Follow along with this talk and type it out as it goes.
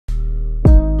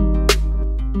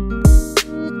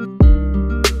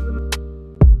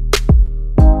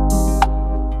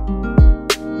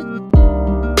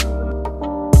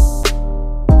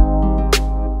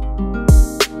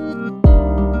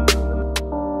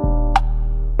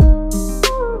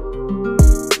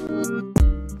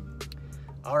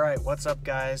What's up,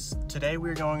 guys? Today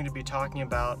we're going to be talking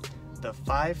about the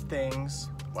 5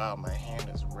 things. Wow, my hand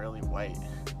is really white.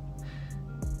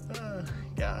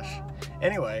 Gosh.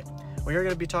 Anyway, we are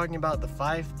going to be talking about the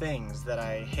 5 things that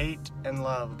I hate and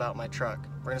love about my truck.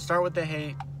 We're going to start with the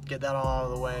hate, get that all out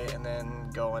of the way, and then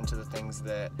go into the things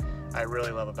that I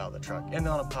really love about the truck, and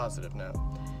on a positive note.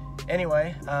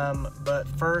 Anyway, but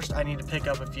first I need to pick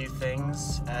up a few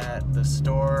things at the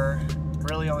store.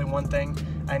 Really only one thing.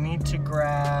 I need to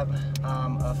grab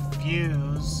a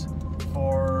fuse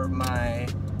for my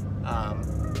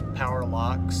power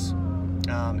locks.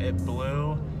 It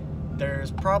blew.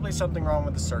 There's probably something wrong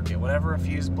with the circuit. Whenever a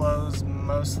fuse blows,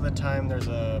 most of the time there's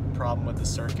a problem with the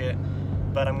circuit.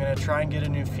 But I'm gonna try and get a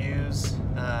new fuse,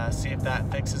 see if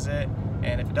that fixes it.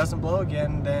 And if it doesn't blow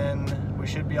again, then we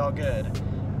should be all good.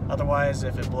 Otherwise,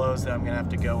 if it blows, then I'm gonna have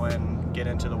to go in, get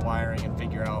into the wiring and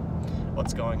figure out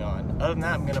what's going on. Other than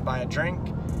that, I'm gonna buy a drink,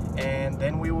 and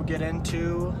then we will get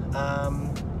into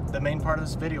the main part of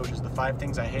this video, which is the 5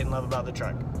 things I hate and love about the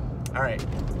truck. All right.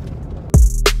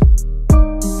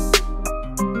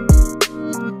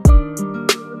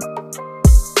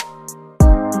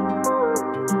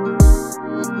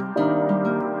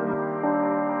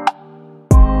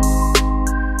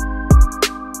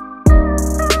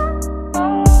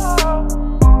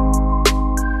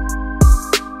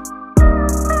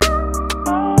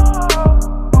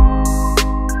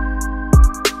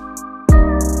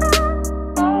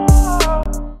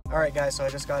 Alright guys, so I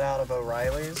just got out of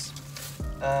O'Reilly's,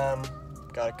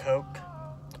 got a Coke.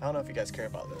 I don't know if you guys care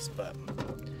about this, but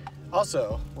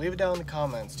also, leave it down in the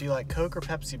comments. Do you like Coke or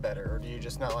Pepsi better, or do you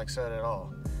just not like soda at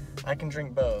all? I can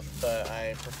drink both, but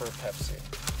I prefer Pepsi.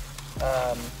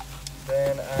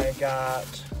 Then I got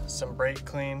some brake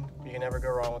clean. You can never go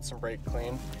wrong with some brake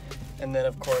clean. And then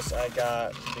of course I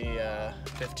got the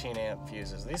 15 amp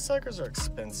fuses. These suckers are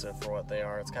expensive for what they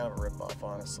are. It's kind of a rip-off,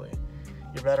 honestly.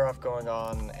 You're better off going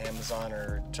on Amazon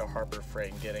or to Harbor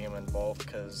Freight and getting them in bulk,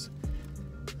 because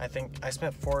I think I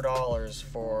spent $4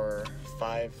 for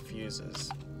 5 fuses.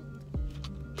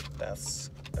 That's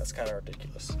kind of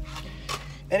ridiculous.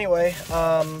 Anyway,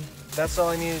 that's all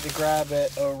I needed to grab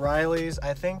at O'Reilly's.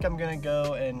 I think I'm gonna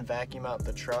go and vacuum out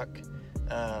the truck.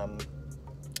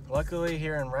 Luckily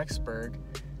here in Rexburg,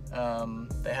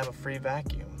 they have a free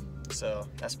vacuum, so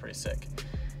that's pretty sick.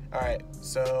 Alright,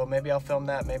 so maybe I'll film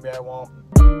that, maybe I won't.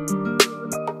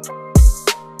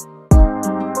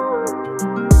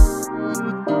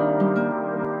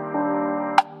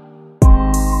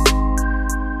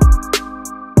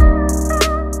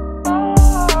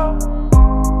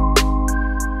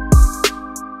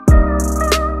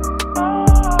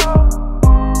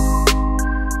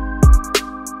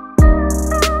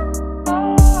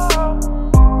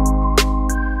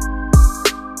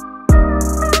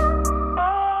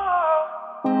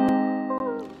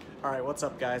 What's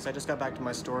up, guys? I just got back to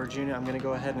my storage unit. I'm gonna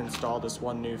go ahead and install this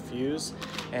one new fuse,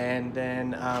 and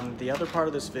then the other part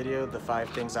of this video, the 5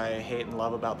 things I hate and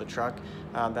love about the truck,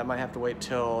 that might have to wait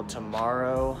till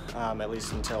tomorrow, at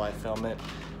least until I film it,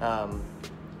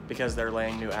 because they're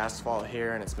laying new asphalt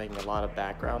here and it's making a lot of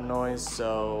background noise,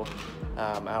 so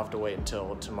I'll have to wait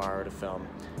until tomorrow to film.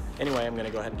 Anyway, I'm gonna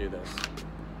go ahead and do this.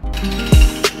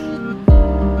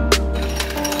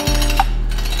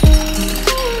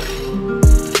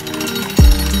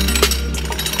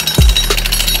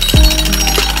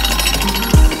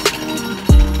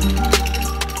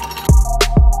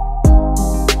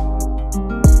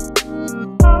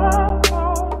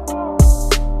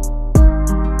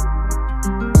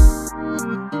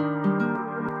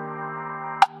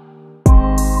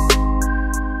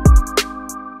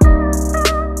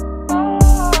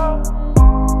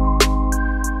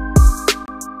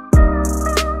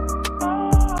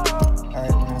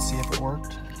 See if it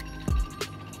worked.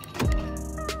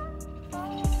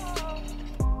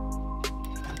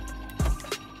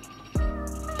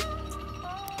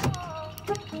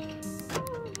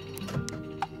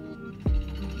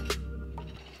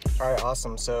 Alright,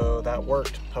 awesome. So that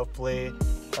worked. Hopefully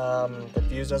the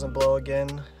fuse doesn't blow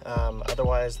again.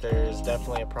 Otherwise, there's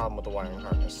definitely a problem with the wiring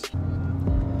harness.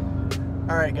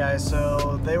 Alright guys,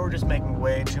 so they were just making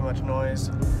way too much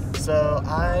noise. So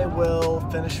I will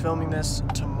finish filming this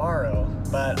tomorrow,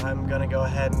 but I'm gonna go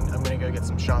ahead and I'm gonna go get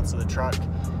some shots of the truck.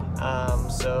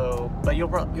 But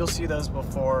you'll see those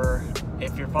before.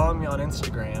 If you're following me on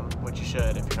Instagram, which you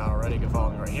should, if you're not already, go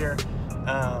follow me right here.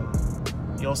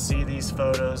 You'll see these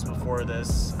photos before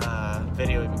this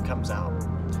video even comes out.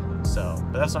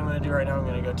 But that's what I'm gonna do right now. I'm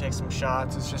gonna go take some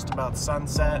shots. It's just about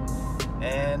sunset,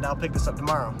 and I'll pick this up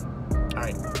tomorrow. All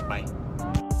right, bye.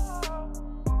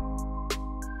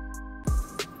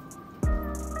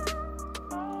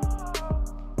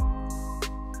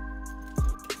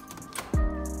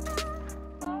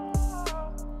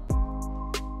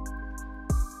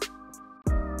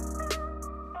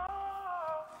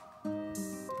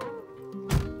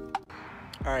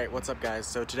 Alright, what's up guys?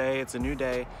 So today it's a new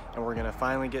day and we're gonna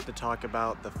finally get to talk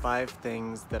about the 5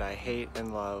 things that I hate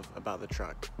and love about the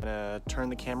truck. I'm gonna turn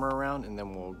the camera around and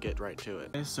then we'll get right to it.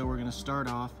 Okay, so we're gonna start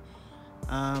off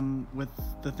with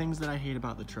the things that I hate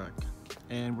about the truck.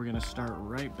 And we're gonna start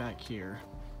right back here.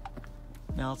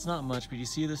 Now it's not much, but you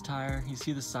see this tire, you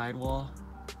see the sidewall?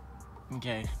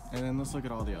 Okay, and then let's look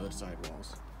at all the other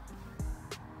sidewalls.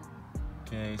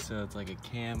 Okay, so it's like a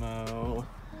camo.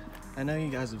 I know you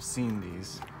guys have seen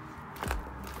these.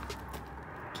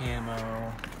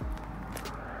 Camo.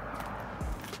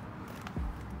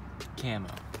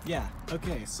 Yeah,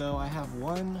 okay, so I have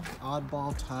one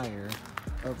oddball tire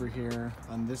over here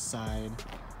on this side,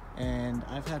 and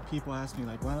I've had people ask me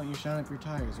like, why don't you shine up your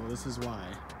tires? Well, this is why.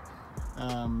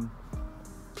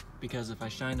 Because if I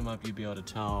shined them up, you'd be able to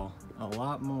tell a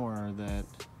lot more that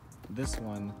this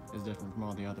one is different from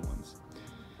all the other ones.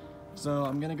 So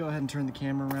I'm gonna go ahead and turn the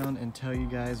camera around and tell you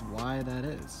guys why that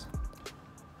is.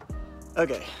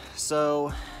 Okay,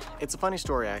 so it's a funny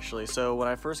story actually. So when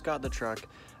I first got the truck,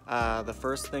 the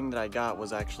first thing that I got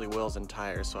was actually wheels and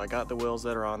tires. So I got the wheels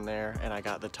that are on there and I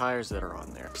got the tires that are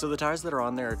on there. So the tires that are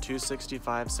on there are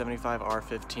 265/75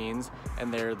 R15s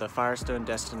and they're the Firestone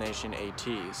Destination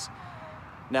ATs.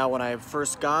 Now when I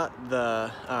first got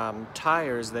the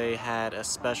tires, they had a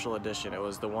special edition. It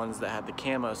was the ones that had the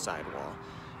camo sidewall.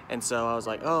 And so I was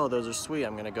like, oh, those are sweet.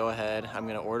 I'm gonna go ahead, I'm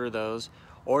gonna order those.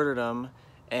 Ordered them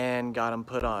and got them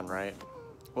put on, right?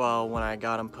 Well, when I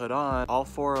got them put on, all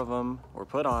 4 of them were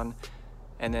put on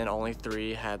and then only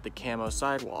 3 had the camo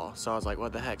sidewall. So I was like,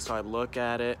 what the heck? So I look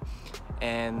at it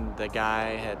and the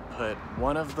guy had put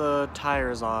one of the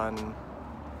tires on,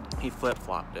 he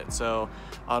flip-flopped it. So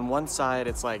on one side,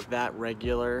 it's like that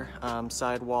regular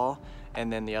sidewall,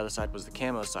 and then the other side was the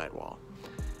camo sidewall.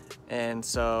 And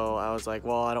so I was like,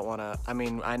 well, I don't wanna, I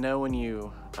mean, I know when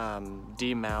you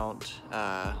demount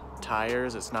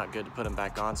tires, it's not good to put them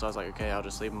back on. So I was like, okay, I'll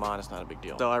just leave them on, it's not a big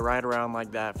deal. So I ride around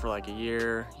like that for like a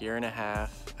year and a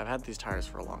half. I've had these tires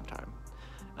for a long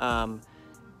time.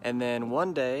 And then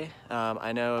one day,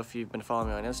 I know if you've been following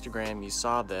me on Instagram, you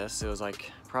saw this. It was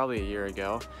like probably a year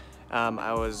ago.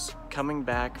 I was coming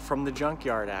back from the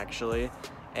junkyard actually,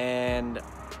 and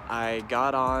I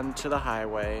got on to the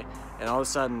highway, and all of a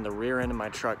sudden the rear end of my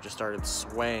truck just started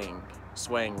swaying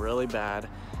really bad.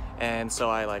 And so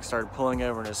I like started pulling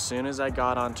over, and as soon as I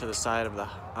got onto the side of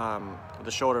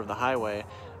the shoulder of the highway,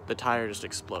 the tire just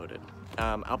exploded.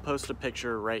 I'll post a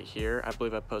picture right here. I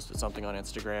believe I posted something on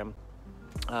Instagram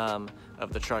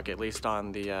of the truck, at least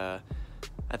on the,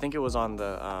 I think it was on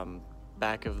the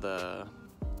back of the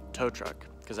tow truck,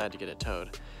 because I had to get it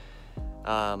towed.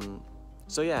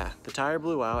 So yeah, the tire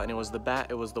blew out, and it was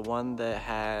the one that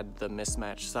had the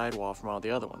mismatched sidewall from all the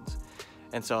other ones.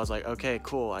 And so I was like, okay,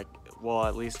 cool. Well,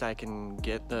 at least I can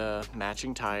get the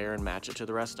matching tire and match it to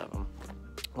the rest of them.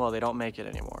 Well, they don't make it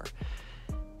anymore.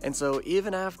 And so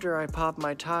even after I popped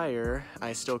my tire,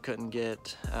 I still couldn't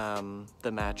get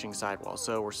the matching sidewall.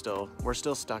 So we're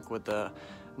still stuck with the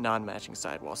non-matching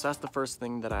sidewall. So that's the first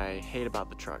thing that I hate about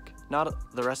the truck.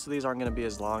 The rest of these aren't gonna be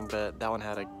as long, but that one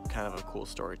had a kind of a cool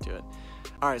story to it.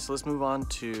 All right, so let's move on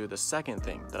to the second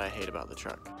thing that I hate about the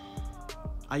truck.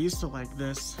 I used to like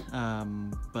this,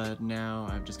 but now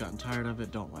I've just gotten tired of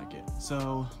it, don't like it.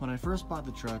 So when I first bought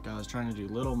the truck, I was trying to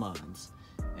do little mods,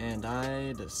 and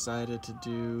I decided to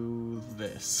do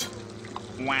this.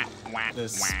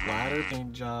 This splatter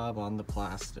paint job on the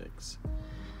plastics.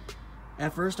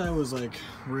 At first I was like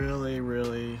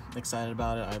really excited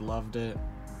about it. I loved it.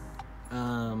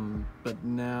 But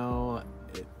now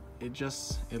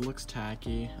it looks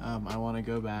tacky. I want to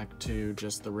go back to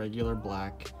just the regular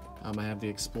black. I have the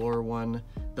Explorer one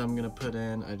that I'm gonna put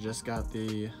in. I just got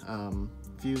the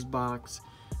fuse box.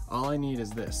 All I need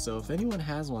is this. So if anyone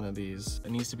has one of these,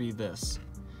 it needs to be this.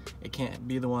 It can't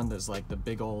be the one that's like the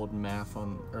big old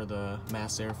the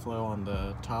mass airflow on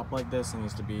the top like this. It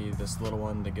needs to be this little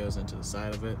one that goes into the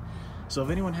side of it. So if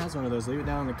anyone has one of those, leave it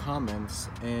down in the comments,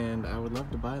 and I would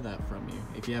love to buy that from you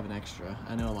if you have an extra.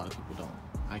 I know a lot of people don't.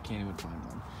 I can't even find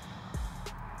one.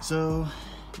 So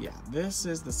yeah, this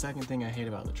is the second thing I hate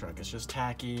about the truck. It's just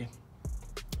tacky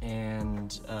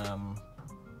and I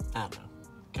don't know,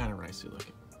 kind of ricey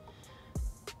looking.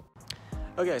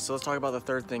 Okay, so let's talk about the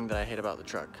third thing that I hate about the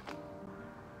truck.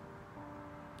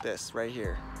 This right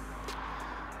here.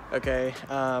 Okay,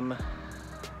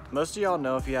 most of y'all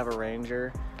know, if you have a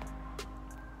Ranger,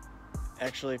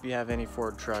 actually if you have any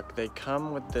Ford truck, they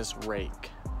come with this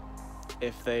rake.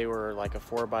 If they were like a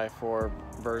 4x4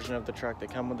 version of the truck, they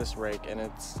come with this rake, and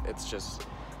it's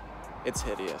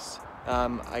hideous.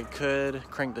 I could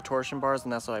crank the torsion bars,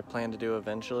 and that's what I plan to do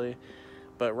eventually,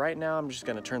 But right now I'm just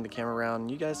gonna turn the camera around.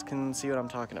 You guys can see what I'm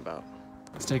talking about.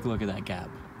 Let's take a look at that gap.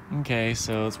 Okay,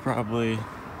 so it's probably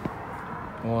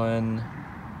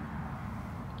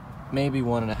maybe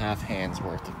 1.5 hands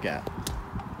worth of gap.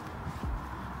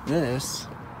 This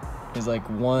is like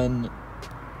 1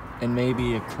 and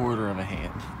maybe 1/4 of a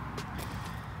hand.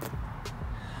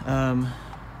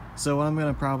 So what I'm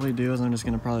gonna probably do is I'm just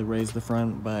gonna probably raise the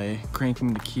front by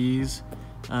cranking the keys.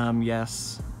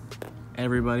 Yes,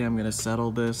 everybody, I'm gonna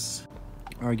settle this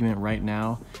argument right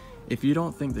now. If you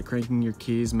don't think that cranking your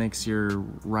keys makes your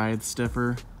ride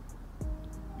stiffer,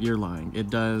 you're lying.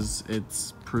 It does.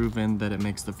 It's proven that it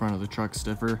makes the front of the truck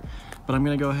stiffer, but I'm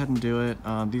gonna go ahead and do it.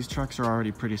 These trucks are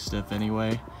already pretty stiff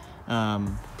anyway,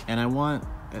 and I want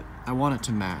it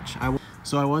to match.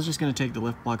 So I was just gonna take the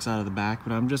lift blocks out of the back,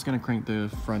 but I'm just gonna crank the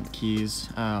front keys.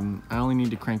 I only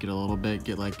need to crank it a little bit,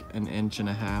 get like 1.5 inches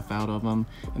out of them,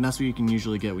 and that's what you can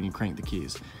usually get when you crank the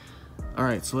keys. All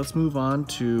right, so let's move on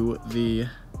to the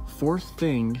 4th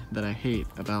thing that I hate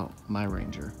about my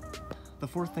Ranger. The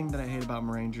 4th thing that I hate about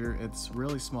my Ranger, it's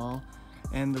really small,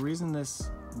 and the reason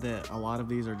that a lot of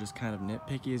these are just kind of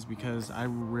nitpicky is because I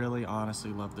really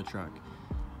honestly love the truck.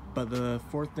 But the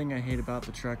 4th thing I hate about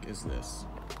the truck is this.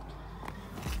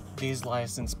 These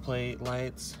license plate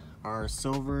lights are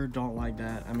silver, don't like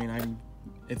that. I mean,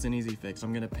 it's an easy fix.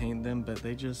 I'm gonna paint them, but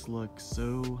they just look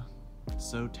so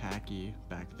tacky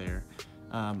back there.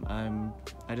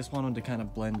 I just want them to kind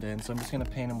of blend in, so I'm just gonna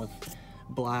paint them with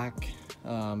black,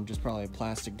 just probably a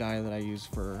plastic dye that I use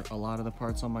for a lot of the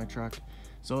parts on my truck,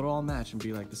 so it'll all match and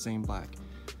be like the same black.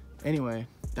 Anyway,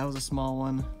 that was a small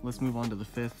one. Let's move on to the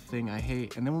 5th thing I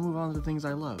hate, and then we'll move on to the things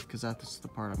I love, because that's the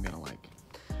part I'm gonna like.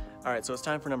 All right, so it's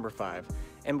time for number 5.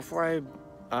 And before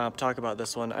I talk about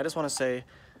this one, I just want to say,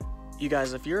 you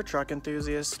guys, if you're a truck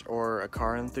enthusiast or a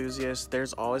car enthusiast,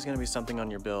 there's always going to be something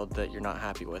on your build that you're not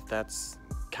happy with. That's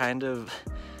kind of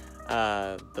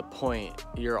the point.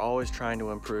 You're always trying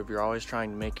to improve. You're always trying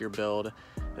to make your build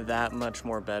that much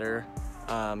more better.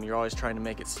 You're always trying to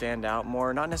make it stand out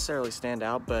more. Not necessarily stand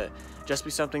out, but just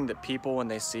be something that people, when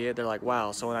they see it, they're like,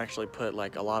 wow, someone actually put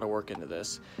like a lot of work into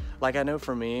this. Like I know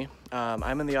for me,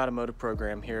 I'm in the automotive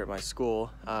program here at my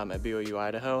school at BYU,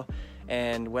 Idaho.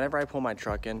 And whenever I pull my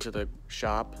truck into the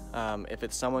shop, if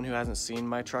it's someone who hasn't seen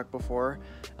my truck before,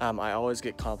 I always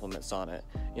get compliments on it.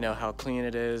 You know, how clean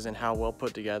it is and how well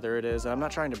put together it is. And I'm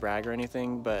not trying to brag or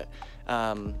anything, but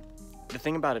the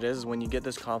thing about it is when you get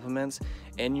those compliments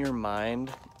in your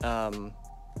mind,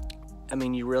 I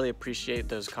mean, you really appreciate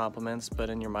those compliments, but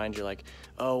in your mind you're like,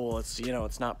 oh, well, it's, you know,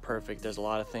 it's not perfect. There's a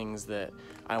lot of things that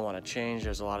I want to change.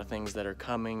 There's a lot of things that are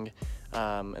coming,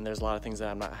 and there's a lot of things that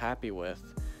I'm not happy with.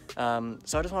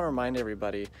 So I just want to remind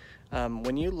everybody,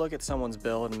 when you look at someone's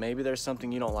build and maybe there's something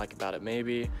you don't like about it,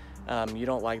 maybe you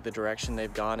don't like the direction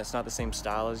they've gone, it's not the same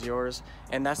style as yours,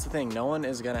 and that's the thing, no one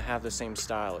is going to have the same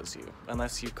style as you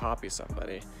unless you copy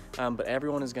somebody, but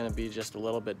everyone is going to be just a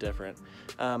little bit different.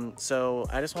 So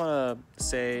I just want to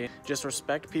say, just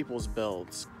respect people's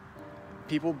builds.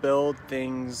 People build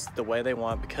things the way they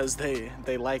want because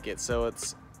they like it, so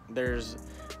there's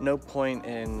no point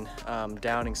in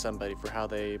downing somebody for how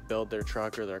they build their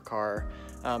truck or their car.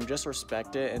 Just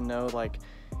respect it and know, like,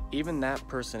 even that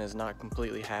person is not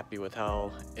completely happy with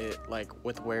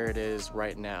with where it is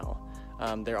right now.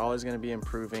 They're always going to be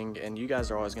improving, and you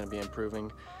guys are always going to be improving.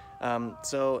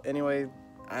 So anyway,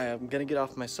 I'm gonna get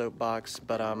off my soapbox,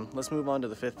 but let's move on to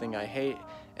the 5th thing I hate,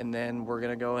 and then we're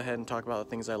gonna go ahead and talk about the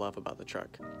things I love about the truck.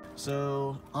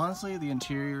 So honestly, the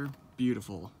interior,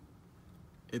 beautiful.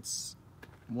 It's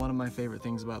one of my favorite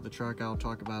things about the truck. I'll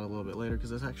talk about it a little bit later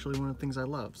because it's actually one of the things I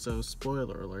love. So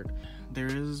spoiler alert, there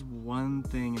is one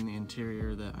thing in the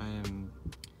interior that I am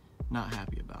not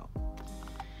happy about,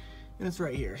 and it's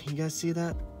right here. You guys see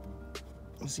that?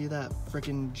 You see that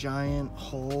freaking giant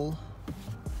hole?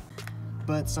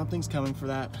 But something's coming for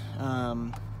that.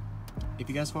 If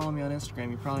you guys follow me on Instagram,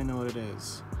 you probably know what it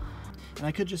is. And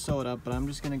I could just sew it up, but I'm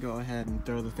just gonna go ahead and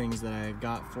throw the things that I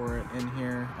got for it in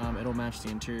here. It'll match the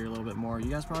interior a little bit more. You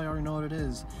guys probably already know what it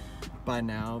is by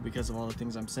now because of all the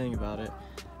things I'm saying about it.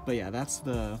 But yeah, that's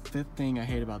the 5th thing I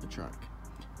hate about the truck.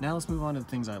 Now let's move on to the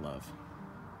things I love.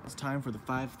 It's time for the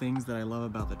 5 things that I love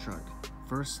about the truck.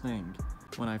 First thing,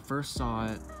 when I first saw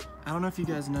it, I don't know if you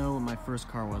guys know what my first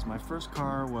car was. My first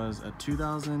car was a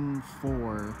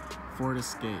 2004 Ford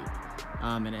Escape,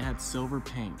 and it had silver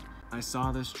paint. I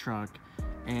saw this truck,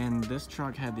 and this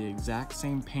truck had the exact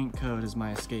same paint code as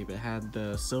my Escape. It had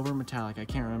the silver metallic, I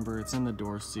can't remember, it's in the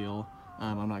door seal.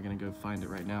 I'm not gonna go find it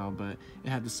right now, but it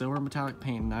had the silver metallic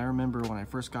paint, and I remember when I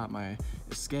first got my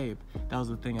Escape, that was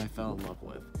the thing I fell in love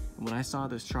with. And when I saw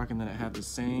this truck and then it had the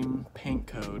same paint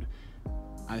code,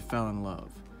 I fell in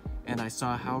love. And I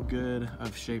saw how good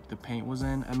of shape the paint was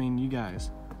in. I mean, you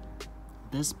guys,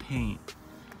 this paint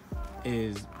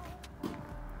is,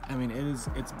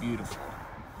 it's beautiful.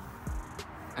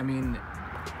 I mean,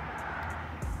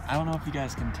 I don't know if you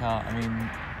guys can tell. I mean,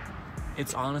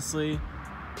 it's honestly,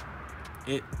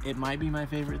 it might be my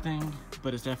favorite thing,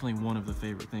 but it's definitely one of the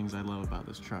favorite things I love about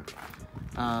this truck.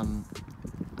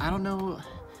 I don't know,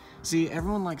 see,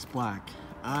 everyone likes black.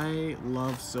 I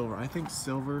love silver. I think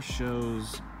silver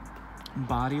shows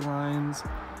body lines,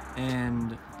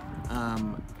 and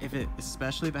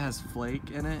especially if it has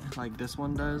flake in it, like this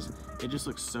one does, it just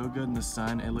looks so good in the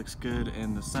sun. It looks good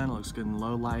in the sun, it looks good in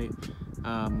low light.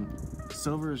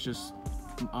 Silver is just,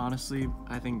 honestly,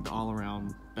 I think the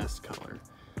all-around best color.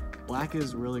 Black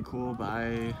is really cool, but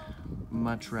I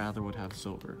much rather would have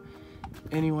silver.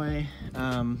 Anyway,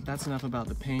 that's enough about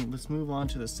the paint. Let's move on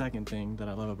to the second thing that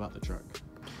I love about the truck.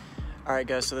 Alright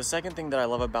guys, so the second thing that I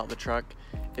love about the truck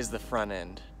is the front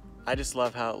end. I just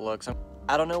love how it looks.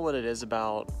 I don't know what it is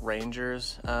about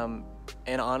Rangers, and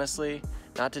honestly,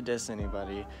 not to diss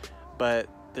anybody, but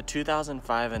the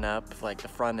 2005 and up, like the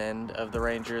front end of the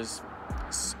Rangers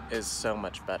is so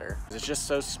much better. It's just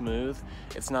so smooth.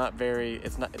 It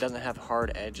doesn't have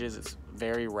hard edges. It's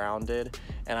very rounded,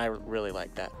 and I really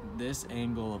like that. This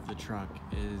angle of the truck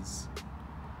it's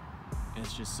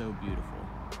just so beautiful.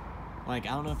 Like,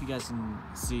 I don't know if you guys can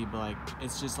see, but like,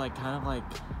 it's just like kind of like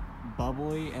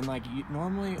bubbly, and like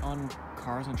normally on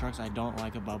cars and trucks I don't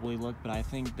like a bubbly look, but I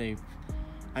think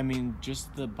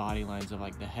just the body lines of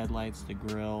like the headlights, the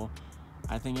grille,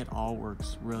 I think it all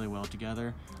works really well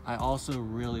together. I also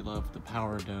really love the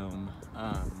Power Dome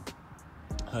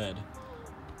hood.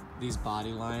 These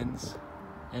body lines,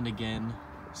 and again,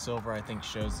 silver I think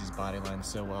shows these body lines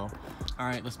so well.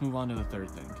 Alright, let's move on to the third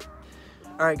thing.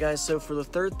 Alright guys, so for the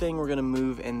third thing we're gonna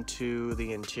move into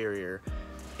the interior.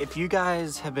 If you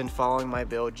guys have been following my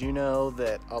build, you know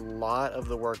that a lot of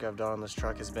the work I've done on this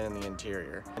truck has been in the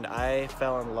interior. And I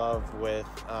fell in love with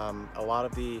a lot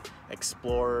of the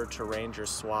Explorer to Ranger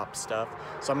swap stuff.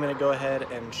 So I'm gonna go ahead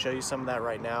and show you some of that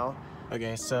right now.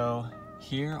 Okay, so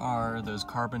here are those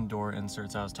carbon door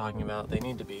inserts I was talking about. They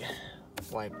need to be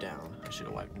wiped down. I should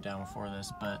have wiped them down before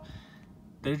this, but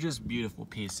they're just beautiful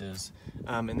pieces.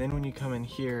 And then when you come in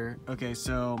here, okay,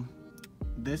 so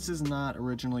this is not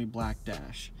originally black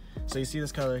dash. So you see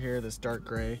this color here, this dark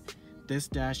gray. This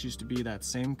dash used to be that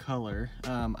same color.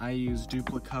 I use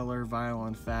Duplicolor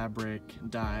Violin fabric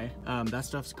dye. That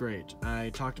stuff's great. I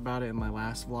talked about it in my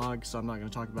last vlog, so I'm not gonna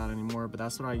talk about it anymore, but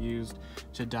that's what I used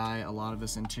to dye a lot of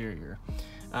this interior.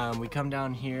 We come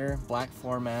down here, black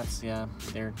floor mats, yeah,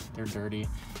 they're dirty,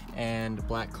 and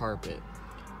black carpet.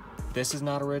 This is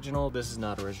not original, this is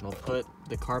not original. Put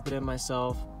the carpet in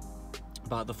myself,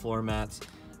 bought the floor mats.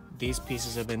 These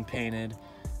pieces have been painted.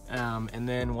 And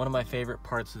then one of my favorite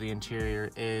parts of the interior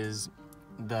is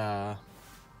the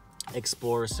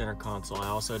Explorer center console. I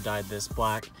also dyed this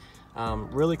black.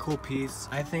 Really cool piece.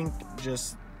 I think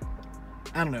just,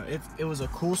 I don't know, it was a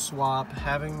cool swap.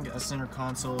 Having a center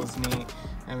console is neat.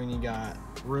 I mean, you got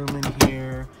room in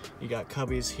here, you got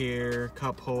cubbies here,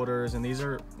 cup holders, and these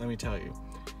are, let me tell you,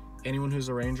 anyone who's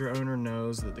a Ranger owner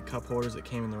knows that the cup holders that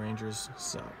came in the Rangers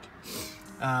sucked.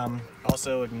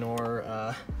 Also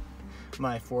ignore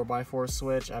my 4x4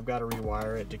 switch. I've got to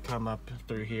rewire it to come up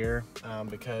through here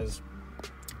because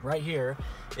right here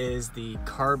is the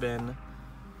carbon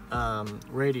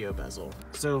radio bezel.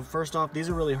 So first off, these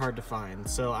are really hard to find.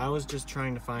 So I was just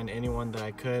trying to find anyone that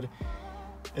I could.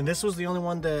 And this was the only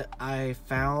one that I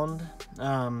found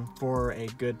for a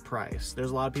good price. There's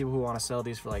a lot of people who want to sell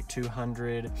these for like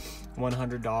 $200,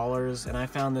 $100, and I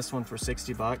found this one for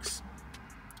 60 bucks.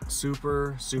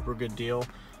 Super good deal.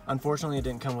 Unfortunately, it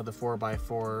didn't come with the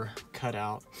 4x4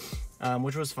 cutout,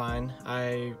 which was fine.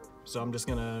 So I'm just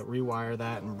gonna rewire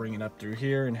that and bring it up through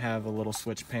here and have a little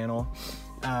switch panel.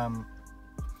 And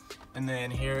then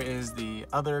here is the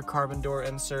other carbon door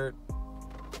insert.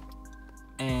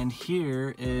 And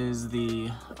here is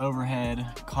the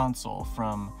overhead console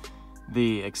from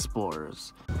the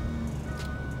Explorers.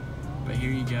 But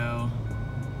here you go.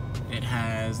 It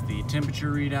has the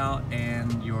temperature readout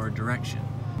and your direction.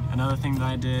 Another thing that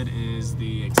I did is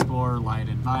the Explorer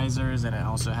lighted visors, and it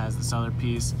also has this other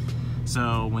piece.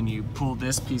 So when you pull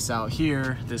this piece out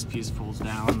here, this piece pulls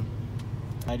down.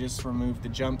 I just removed the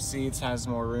jump seats, has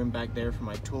more room back there for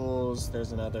my tools.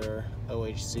 There's another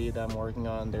OHC that I'm working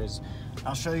on.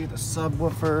 I'll show you the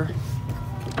subwoofer.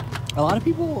 A lot of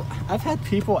people, I've had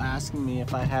people asking me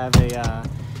if I have a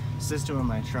system in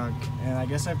my trunk, and I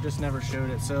guess I've just never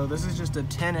showed it. So this is just a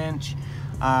 10-inch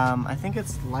I think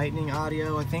it's Lightning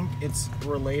Audio. I think it's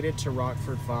related to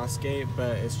Rockford Fosgate,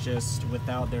 but it's just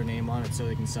without their name on it so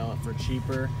they can sell it for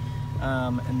cheaper.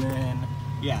 And then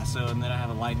I have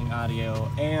a Lightning Audio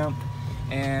amp,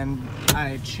 and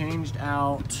I changed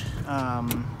out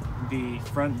the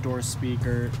front door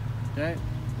speaker.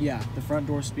 The front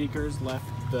door speakers, left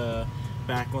the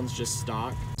back ones just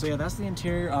stock. So yeah, that's the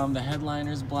interior. The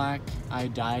headliner's black. I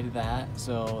dyed that,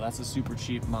 so that's a super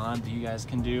cheap mod that you guys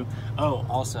can do. Oh,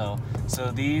 also,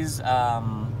 so these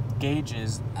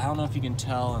gauges, I don't know if you can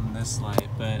tell in this light,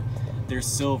 but they're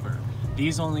silver.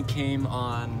 These only came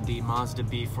on the Mazda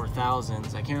B4000s.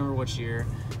 I can't remember which year,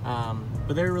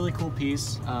 but they're a really cool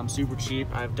piece, super cheap.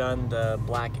 I've done the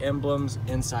black emblems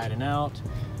inside and out.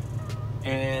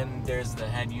 And there's the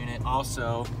head unit.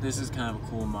 Also, this is kind of a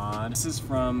cool mod. This is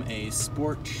from a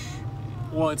sport,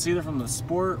 well, it's either from the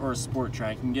Sport or a Sport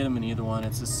Track. You can get them in either one.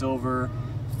 It's a silver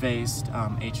faced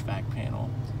HVAC panel.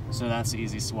 So that's an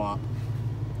easy swap.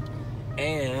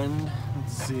 And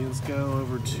let's see, let's go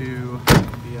over to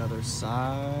the other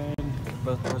side.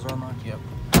 Both doors are unlocked? Yep.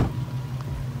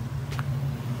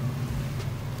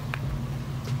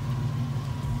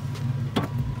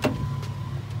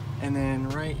 And then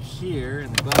right here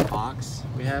in the glove box,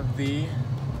 we have the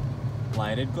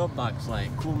lighted glove box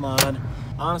light. Cool mod.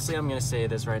 Honestly, I'm gonna say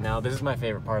this right now, this is my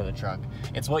favorite part of the truck.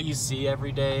 It's what you see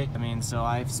every day. I mean, so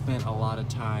I've spent a lot of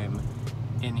time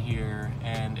in here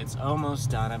and it's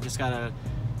almost done. I've just gotta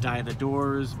dye the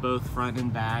doors, both front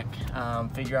and back,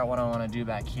 figure out what I wanna do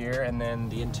back here, and then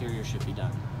the interior should be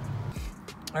done.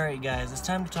 All right, guys, it's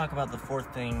time to talk about the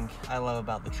fourth thing I love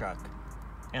about the truck.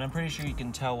 And I'm pretty sure you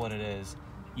can tell what it is.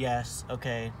 Yes,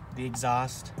 okay, the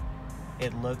exhaust,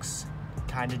 it looks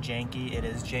kind of janky. It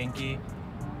is janky.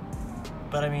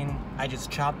 But I mean, I just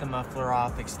chopped the muffler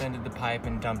off, extended the pipe,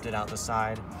 and dumped it out the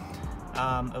side.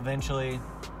 Eventually,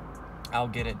 I'll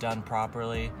get it done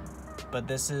properly. But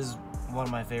this is one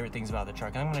of my favorite things about the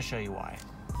truck. I'm gonna show you why.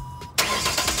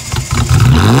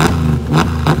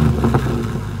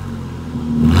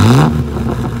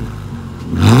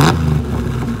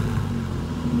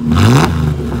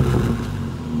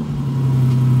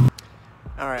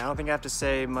 Alright, I don't think I have to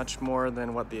say much more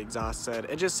than what the exhaust said.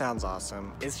 It just sounds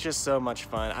awesome. It's just so much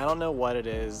fun. I don't know what it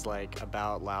is like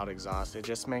about loud exhaust. It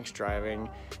just makes driving,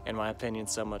 in my opinion,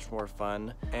 so much more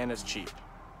fun, and it's cheap.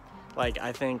 Like,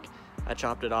 I think I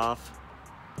chopped it off,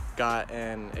 got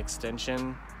an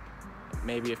extension,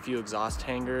 maybe a few exhaust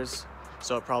hangers,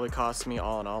 so it probably cost me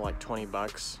all in all like 20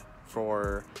 bucks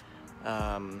for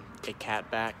a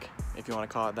catback, if you want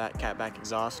to call it that, catback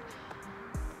exhaust.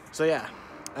 So yeah.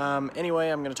 Anyway,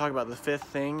 I'm going to talk about the fifth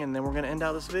thing, and then we're going to end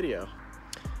out this video.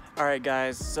 Alright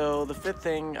guys, so the fifth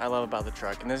thing I love about the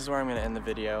truck, and this is where I'm going to end the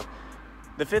video.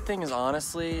 The fifth thing is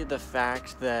honestly the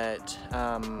fact that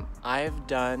I've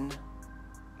done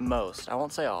most, I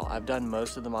won't say all, I've done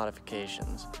most of the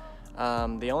modifications.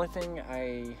 The only thing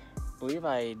I believe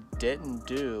I didn't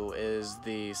do is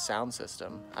the sound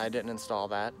system. I didn't install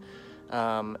that.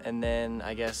 And then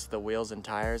I guess the wheels and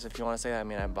tires, if you want to say that. I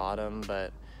mean, I bought them,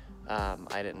 but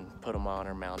I didn't put them on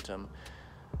or mount them.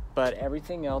 But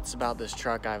everything else about this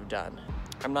truck I've done.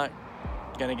 I'm not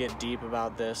gonna get deep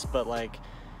about this, but like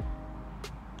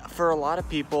for a lot of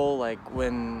people, like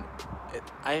when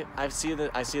I see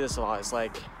this a lot. It's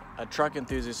like a truck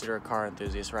enthusiast or a car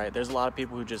enthusiast, right? There's a lot of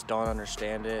people who just don't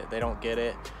understand it. They don't get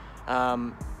it.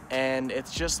 And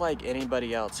it's just like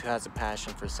anybody else who has a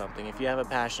passion for something. If you have a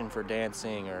passion for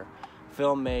dancing or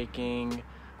filmmaking,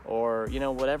 or you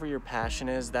know, whatever your passion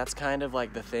is, that's kind of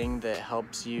like the thing that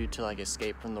helps you to like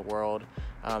escape from the world,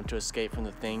 to escape from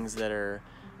the things that are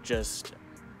just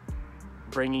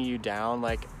bringing you down.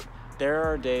 Like there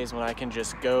are days when I can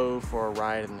just go for a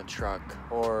ride in the truck,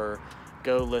 or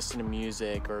go listen to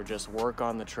music, or just work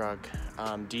on the truck,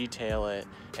 detail it,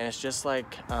 and it's just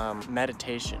like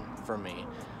meditation for me.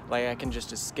 Like I can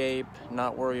just escape,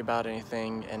 not worry about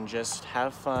anything, and just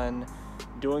have fun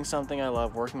doing something I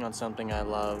love, working on something I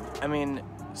love. I mean,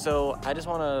 so I just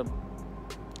want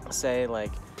to say,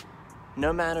 like,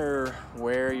 no matter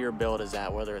where your build is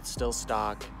at, whether it's still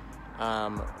stock,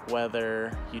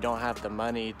 whether you don't have the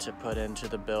money to put into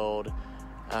the build,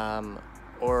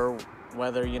 or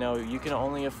whether, you know, you can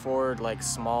only afford like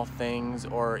small things,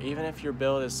 or even if your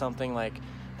build is something like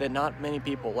that not many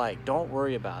people like, don't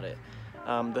worry about it.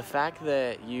 The fact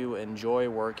that you enjoy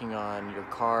working on your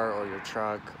car or your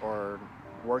truck, or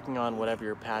working on whatever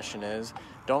your passion is,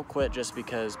 don't quit just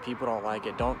because people don't like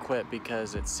it. Don't quit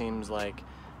because it seems like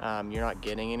you're not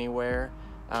getting anywhere.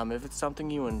 If it's something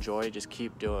you enjoy, just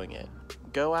keep doing it.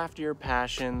 Go after your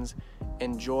passions,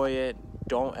 enjoy it,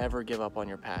 don't ever give up on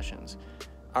your passions.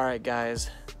 Alright guys,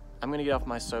 I'm gonna get off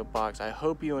my soapbox. I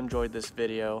hope you enjoyed this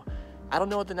video. I don't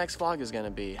know what the next vlog is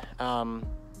gonna be.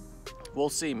 We'll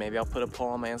see. Maybe I'll put a poll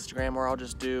on my Instagram, or I'll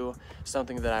just do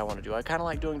something that I want to do. I kind of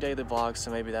like doing daily vlogs,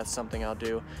 so maybe that's something I'll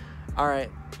do. All right,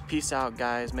 peace out,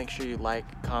 guys. Make sure you like,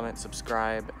 comment,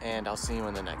 subscribe, and I'll see you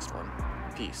in the next one.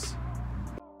 Peace.